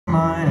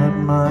I at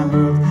my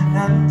birth.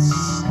 Dance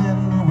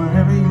in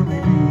wherever you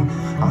may be.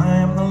 I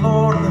am the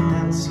Lord of the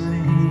dance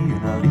city,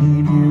 and I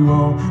lead you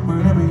all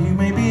wherever you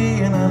may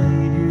be, and I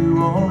lead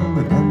you all in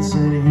the dance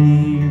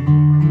city.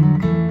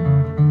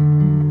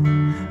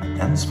 I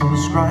danced for the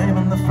scribe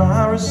and the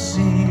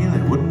Pharisee.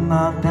 They would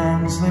not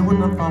dance, they would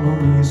not follow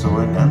me, so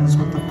I danced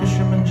with the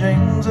fishermen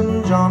James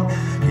and John.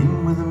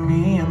 Came with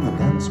me and the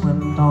dance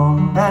went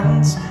on.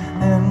 Dance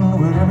and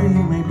wherever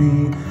you may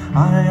be.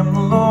 I am the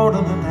Lord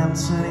of the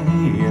dance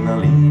city, and I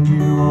lead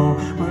you all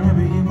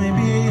wherever you may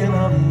be, and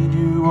I lead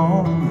you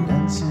all in the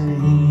dance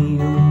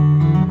city.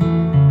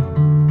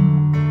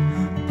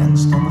 I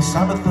danced on the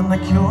Sabbath and I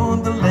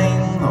cured the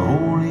lame. The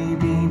holy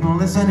people,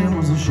 they said it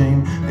was a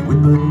shame. They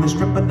whipped and they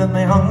stripped and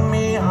they hung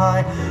me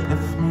high,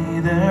 left me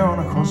there on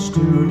a cross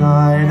to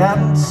die.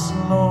 Dance,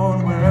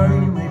 Lord, wherever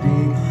you may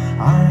be.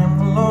 I am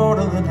the Lord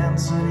of the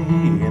dance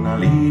city, and I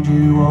lead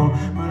you all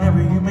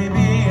wherever you may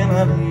be, and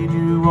I lead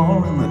you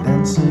all in the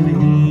dance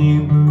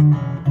city.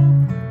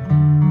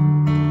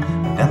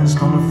 I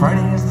danced on a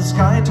Friday as the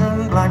sky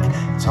turned black.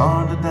 It's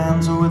hard to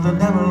dance with the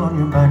devil on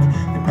your back.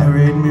 They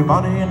buried me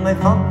body and they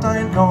thought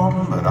I'd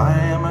gone, but I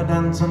am a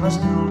dancer and I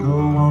still go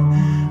on.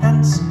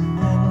 Dance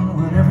and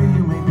wherever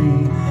you may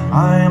be.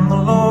 I am the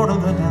Lord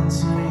of the dance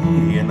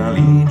city, and I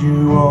lead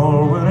you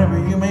all wherever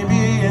you may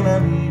be, and I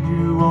lead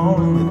you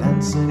all in the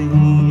dance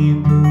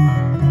city.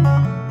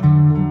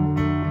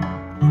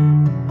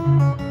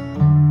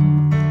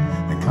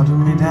 They cut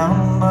me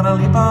down, but I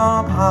leap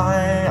up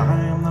high.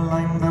 I am the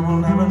light that will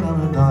never,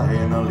 never die,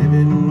 and I'll live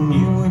in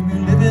you if you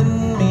live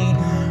in me.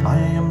 I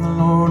am the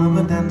Lord of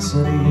the dance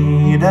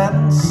city.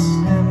 Dance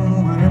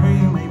and wherever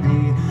you may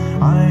be.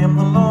 I am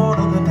the Lord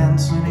of the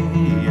dance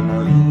city, and I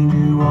lead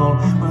you all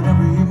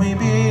wherever you may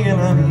be, and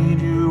I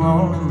lead you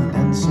all in the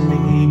dance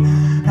city.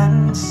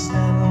 Dance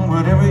and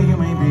wherever you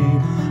may be.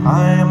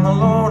 I am the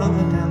Lord of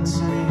the dance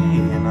city,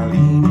 and I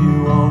lead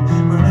you all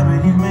wherever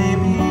you may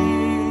be,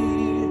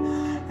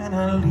 and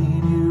I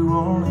lead you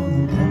all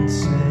in the dance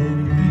city.